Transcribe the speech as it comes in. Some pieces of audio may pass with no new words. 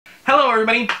Hello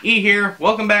everybody, E here.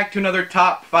 Welcome back to another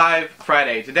Top 5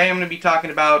 Friday. Today I'm going to be talking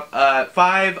about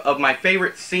 5 of my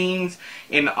favorite scenes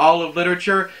in all of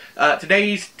literature.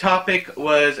 Today's topic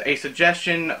was a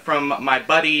suggestion from my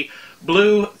buddy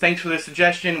Blue. Thanks for the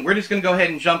suggestion. We're just going to go ahead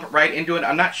and jump right into it.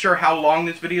 I'm not sure how long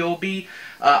this video will be.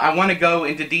 I want to go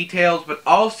into details, but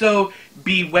also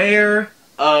beware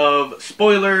of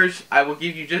spoilers. I will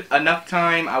give you just enough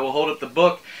time. I will hold up the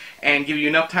book and give you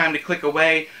enough time to click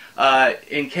away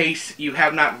in case you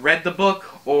have not read the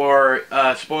book or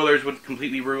spoilers would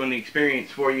completely ruin the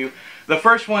experience for you. The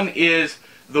first one is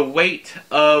The Weight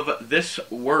of This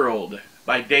World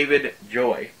by David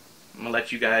Joy. I'm going to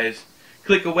let you guys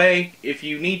click away if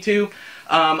you need to.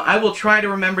 I will try to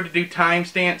remember to do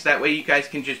timestamps, that way you guys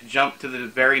can just jump to the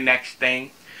very next thing.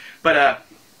 But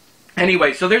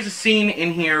anyway, so there's a scene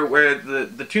in here where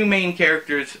the two main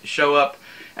characters show up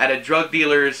at a drug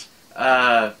dealer's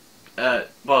at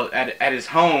his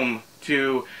home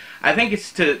to, I think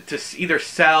it's to either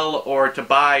sell or to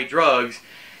buy drugs,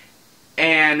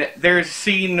 and there's a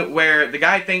scene where the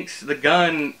guy thinks the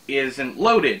gun isn't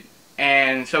loaded,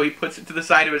 and so he puts it to the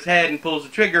side of his head and pulls the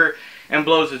trigger and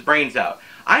blows his brains out.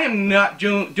 I am not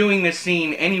doing this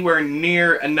scene anywhere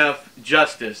near enough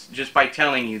justice just by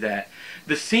telling you that.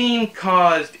 The scene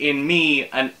caused in me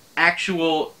an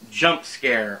actual jump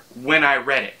scare when I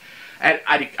read it.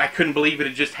 I couldn't believe it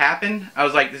had just happened. I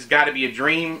was like, this got to be a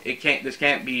dream. This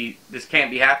can't be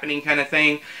happening, kind of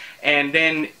thing. And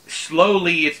then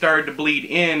slowly it started to bleed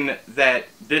in that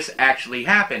this actually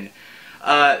happened.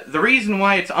 The reason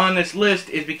why it's on this list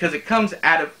is because it comes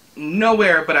out of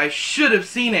nowhere, but I should have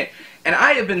seen it. And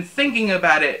I have been thinking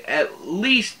about it at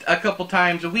least a couple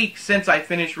times a week since I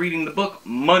finished reading the book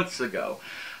months ago.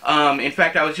 In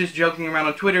fact, I was just joking around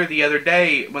on Twitter the other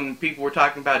day when people were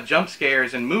talking about jump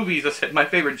scares in movies. I said my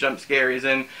favorite jump scare is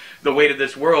in The Weight of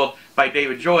This World by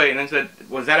David Joy. And I said,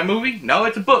 was that a movie? No,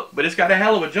 it's a book, but it's got a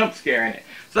hell of a jump scare in it.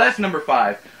 So that's number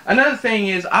 5. Another thing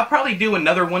is, I'll probably do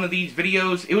another one of these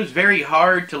videos. It was very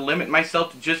hard to limit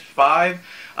myself to just 5.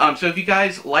 So if you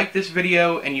guys like this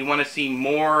video and you want to see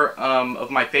more of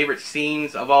my favorite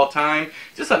scenes of all time,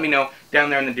 just let me know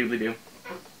down there in the doobly-doo.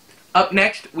 Up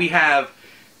next, we have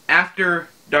After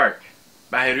Dark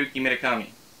by Haruki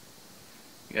Murakami.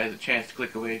 You guys have a chance to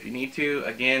click away if you need to.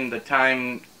 Again, the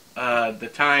time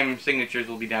signatures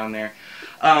will be down there.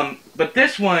 But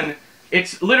this one,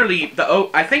 it's literally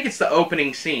I think it's the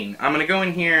opening scene. I'm gonna go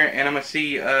in here and I'm gonna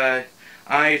see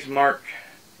eyes mark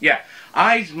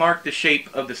the shape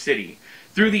of the city.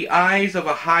 Through the eyes of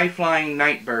a high-flying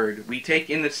night bird, we take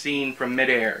in the scene from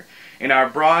midair. In our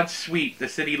broad sweep, the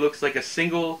city looks like a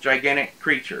single gigantic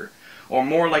creature, or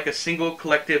more like a single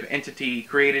collective entity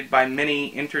created by many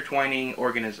intertwining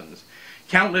organisms.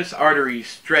 Countless arteries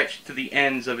stretch to the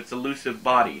ends of its elusive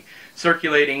body,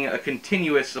 circulating a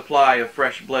continuous supply of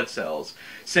fresh blood cells,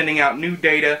 sending out new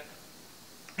data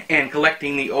and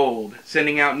collecting the old,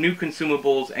 sending out new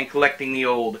consumables and collecting the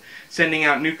old, sending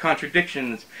out new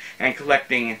contradictions and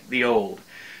collecting the old.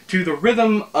 To the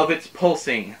rhythm of its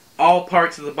pulsing, all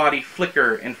parts of the body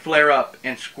flicker and flare up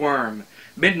and squirm.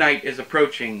 Midnight is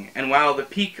approaching, and while the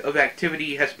peak of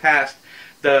activity has passed,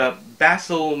 the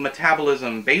basal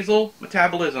metabolism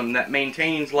that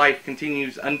maintains life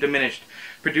continues undiminished,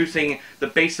 producing the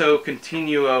basso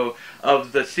continuo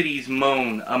of the city's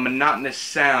moan, a monotonous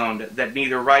sound that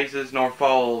neither rises nor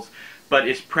falls, but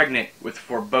is pregnant with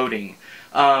foreboding.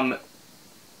 All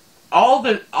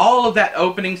of that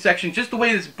opening section, just the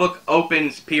way this book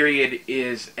opens, period,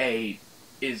 is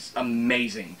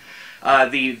amazing.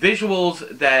 The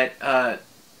visuals that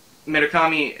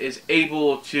Murakami is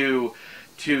able to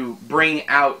bring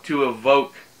out, to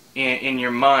evoke in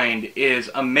your mind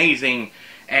is amazing,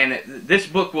 and this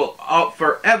book will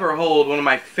forever hold one of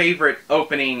my favorite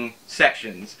opening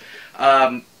sections.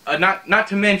 Not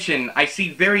to mention, I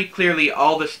see very clearly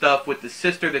all the stuff with the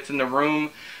sister that's in the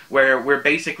room, where we're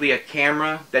basically a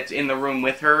camera that's in the room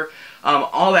with her.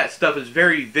 All that stuff is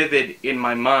very vivid in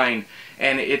my mind,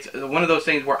 and it's one of those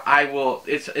things where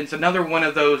it's another one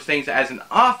of those things as an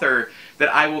author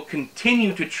that I will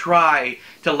continue to try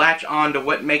to latch on to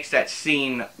what makes that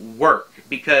scene work,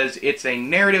 because it's a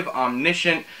narrative,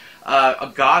 omniscient,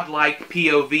 a godlike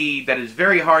POV that is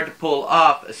very hard to pull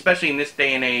off, especially in this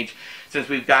day and age, since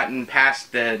we've gotten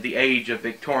past the age of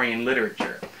Victorian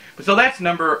literature. So that's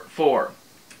number 4.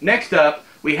 Next up,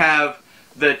 we have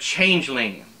The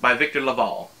Changeling by Victor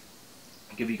Laval.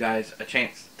 I'll give you guys a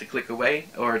chance to click away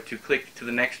or to click to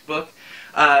the next book.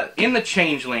 In The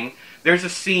Changeling, there's a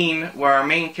scene where our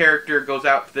main character goes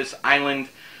out to this island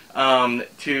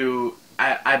to,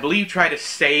 I believe, try to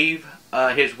save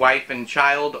his wife and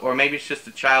child, or maybe it's just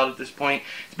a child at this point.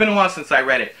 It's been a while since I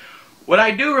read it. What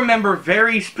I do remember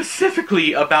very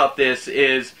specifically about this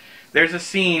is there's a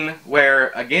scene where,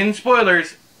 again,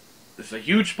 spoilers, this is a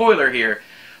huge spoiler here,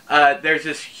 there's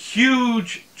this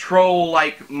huge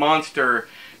troll-like monster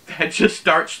that just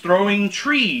starts throwing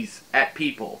trees at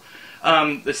people.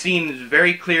 The scene is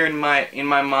very clear in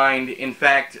my mind. In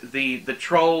fact, the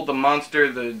troll, the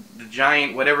monster, the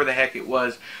giant, whatever the heck it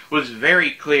was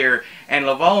very clear, and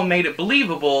Laval made it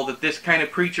believable that this kind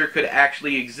of creature could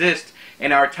actually exist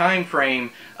in our time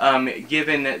frame,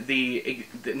 given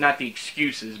not the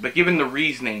excuses, but given the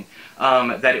reasoning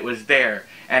that it was there.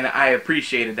 And I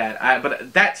appreciated that.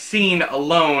 But that scene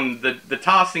alone, the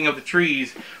tossing of the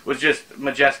trees, was just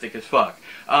majestic as fuck.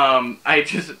 I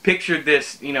just pictured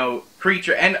this, you know,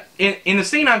 creature. And in the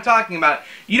scene I'm talking about,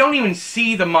 you don't even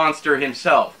see the monster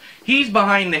himself. He's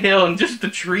behind the hill, and just the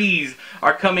trees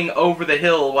are coming over the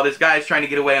hill while this guy's trying to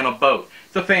get away on a boat.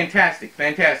 It's a fantastic,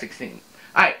 fantastic scene.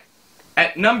 Alright,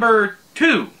 at number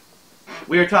 2,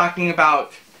 we are talking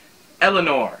about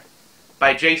Eleanor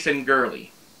by Jason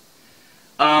Gurley.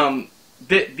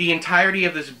 The entirety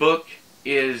of this book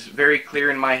is very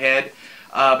clear in my head,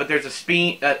 but there's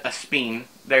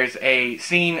there's a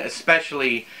scene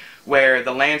especially where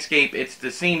the landscape, it's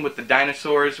the scene with the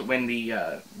dinosaurs when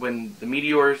the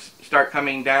meteors start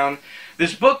coming down.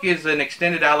 This book is an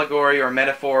extended allegory or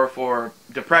metaphor for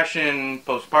depression,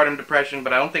 postpartum depression,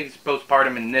 but I don't think it's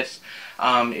postpartum in this.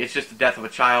 It's just the death of a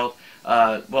child.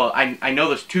 Well, I know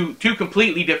there's two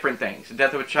completely different things. The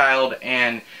death of a child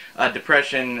and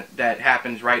depression that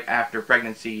happens right after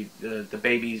pregnancy. The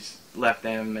baby's left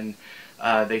them,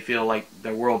 and they feel like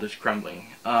their world is crumbling.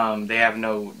 They have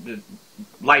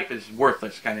life is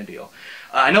worthless kind of deal.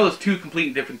 I know those two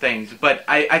completely different things, but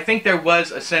I think there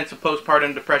was a sense of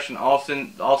postpartum depression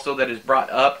also that is brought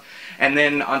up, and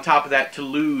then on top of that, to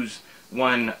lose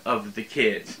one of the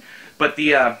kids. But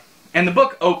and the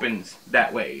book opens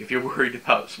that way, if you're worried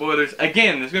about spoilers.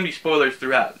 Again, there's going to be spoilers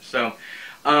throughout. So,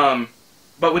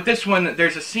 but with this one,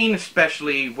 there's a scene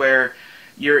especially where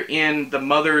you're in the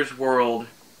mother's world,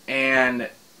 and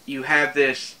you have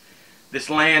this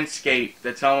landscape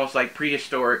that's almost like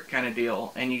prehistoric kind of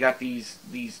deal, and you got these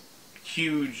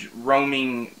huge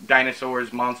roaming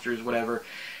dinosaurs, monsters, whatever,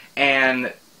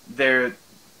 and the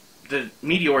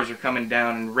meteors are coming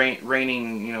down and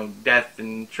raining, you know, death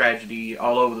and tragedy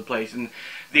all over the place. And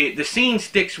the scene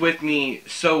sticks with me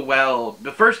so well.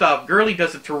 But first off, Gurley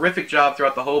does a terrific job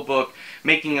throughout the whole book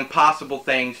making impossible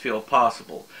things feel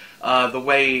possible. The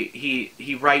way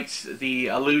he writes the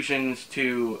allusions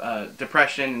to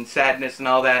depression and sadness and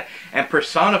all that, and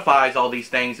personifies all these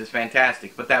things is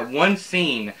fantastic. But that one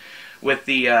scene with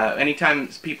the anytime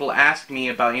people ask me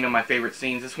about, you know, my favorite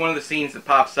scenes, it's one of the scenes that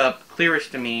pops up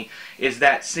clearest to me is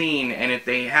that scene. And if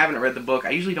they haven't read the book,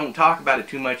 I usually don't talk about it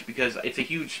too much because it's a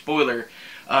huge spoiler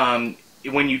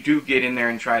when you do get in there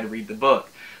and try to read the book.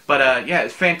 But yeah,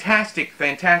 it's fantastic,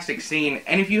 fantastic scene.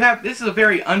 And if you have, this is a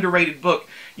very underrated book.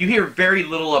 You hear very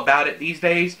little about it these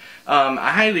days.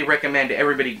 I highly recommend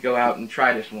everybody go out and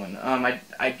try this one.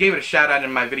 I gave it a shout out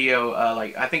in my video,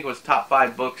 like I think it was top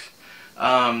 5 books.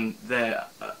 The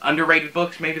underrated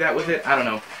books, maybe that was it, I don't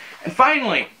know. And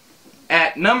finally,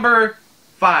 at number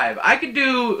 5,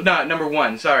 number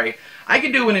 1, sorry. I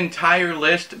could do an entire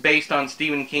list based on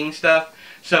Stephen King stuff.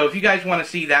 So if you guys want to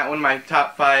see that one, my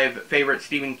top 5 favorite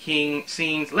Stephen King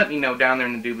scenes, let me know down there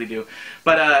in the doobly-doo.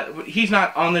 But he's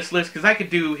not on this list because I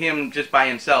could do him just by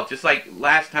himself. Just like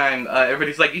last time,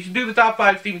 everybody's like, you should do the top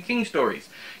 5 Stephen King stories.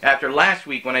 After last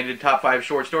week when I did top 5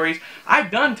 short stories,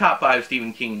 I've done top 5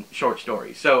 Stephen King short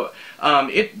stories. So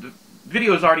the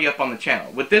video is already up on the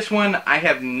channel. With this one, I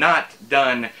have not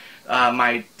done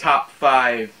my top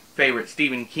 5 favorite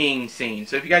Stephen King scenes.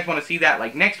 So if you guys want to see that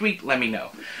like next week, let me know.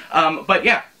 But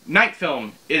yeah, Night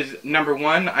Film is number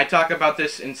 1. I talk about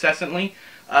this incessantly.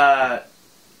 I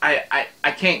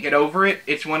can't get over it.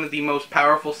 It's one of the most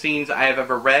powerful scenes I have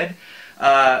ever read.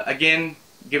 Again,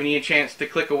 giving you a chance to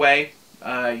click away.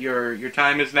 Your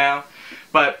time is now.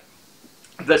 But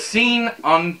the scene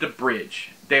on the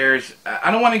bridge,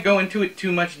 I don't want to go into it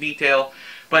too much detail,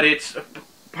 but it's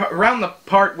around the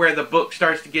part where the book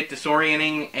starts to get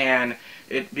disorienting and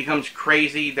it becomes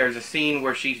crazy. There's a scene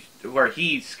where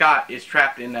Scott is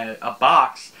trapped in a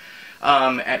box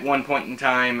at one point in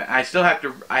time. I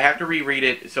have to reread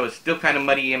it, so it's still kind of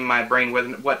muddy in my brain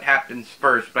what happens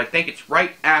first. But I think it's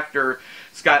right after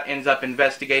Scott ends up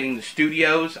investigating the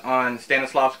studios on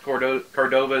Stanislaus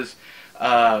Cordova's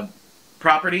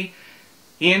property.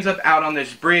 He ends up out on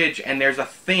this bridge, and there's a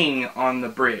thing on the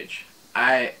bridge.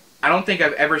 I don't think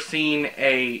I've ever seen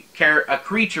a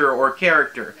creature or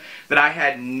character that I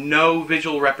had no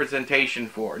visual representation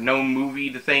for, no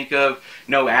movie to think of,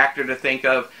 no actor to think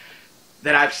of,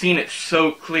 that I've seen it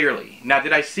so clearly. Now,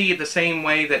 did I see it the same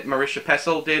way that Marisha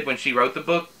Pessl did when she wrote the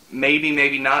book? Maybe,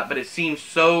 maybe not, but it seems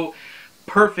so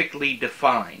perfectly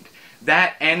defined.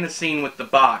 That and the scene with the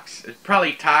box. It's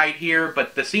probably tied here,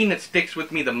 but the scene that sticks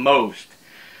with me the most,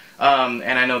 and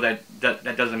I know that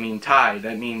doesn't mean tied.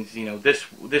 That means, you know, this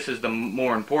is the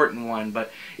more important one,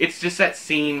 but it's just that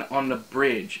scene on the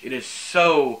bridge. It is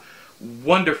so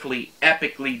wonderfully,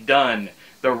 epically done.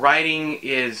 The writing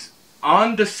is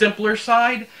on the simpler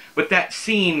side, but that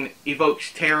scene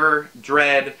evokes terror,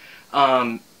 dread,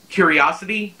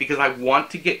 curiosity, because I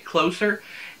want to get closer,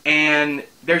 and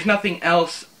there's nothing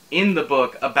else in the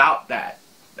book about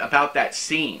that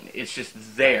scene. It's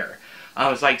just there.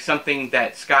 It's like something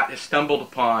that Scott has stumbled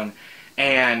upon,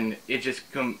 and it just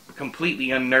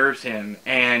completely unnerves him.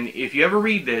 And if you ever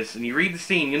read this, and you read the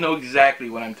scene, you'll know exactly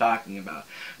what I'm talking about.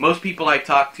 Most people I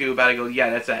talk to about it go,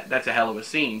 yeah, that's a hell of a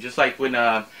scene. Just like when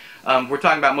we're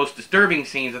talking about most disturbing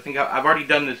scenes, I think I've already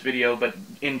done this video, but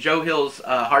in Joe Hill's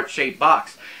Heart-Shaped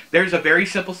Box, there's a very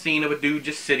simple scene of a dude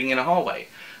just sitting in a hallway.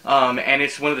 And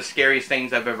it's one of the scariest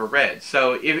things I've ever read.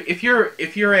 So if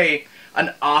you're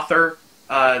an author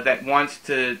that wants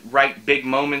to write big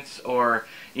moments or,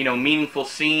 you know, meaningful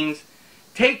scenes,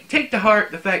 take to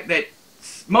heart the fact that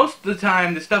most of the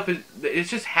time the stuff it's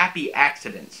just happy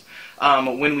accidents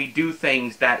when we do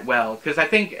things that well. Because I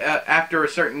think after a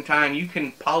certain time you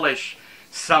can polish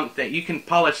something. You can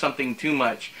polish something too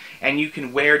much, and you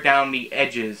can wear down the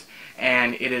edges,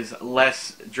 and it is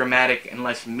less dramatic and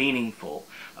less meaningful.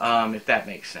 If that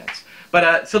makes sense.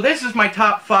 But so this is my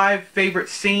top 5 favorite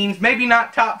scenes. Maybe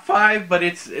not top 5, but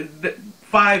it's the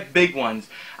 5 big ones.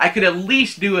 I could at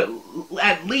least do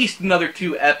at least another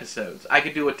 2 episodes. I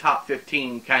could do a top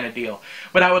 15 kind of deal.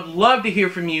 But I would love to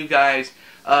hear from you guys.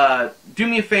 Do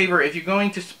me a favor, if you're going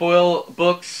to spoil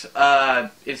books,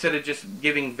 instead of just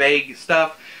giving vague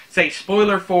stuff, say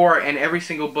spoiler for and every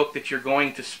single book that you're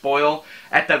going to spoil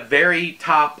at the very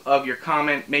top of your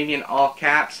comment, maybe in all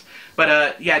caps.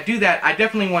 But yeah, do that. I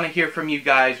definitely want to hear from you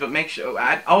guys, but make sure,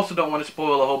 I also don't want to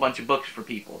spoil a whole bunch of books for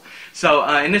people. So,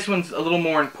 and this one's a little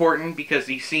more important because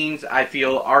these scenes, I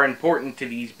feel, are important to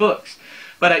these books.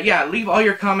 But yeah, leave all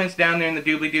your comments down there in the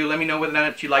doobly-doo. Let me know whether or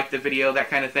not you liked the video, that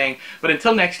kind of thing. But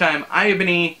until next time, I have been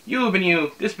E, you have been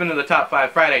you. This has been the Top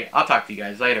 5 Friday. I'll talk to you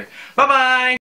guys later. Bye-bye!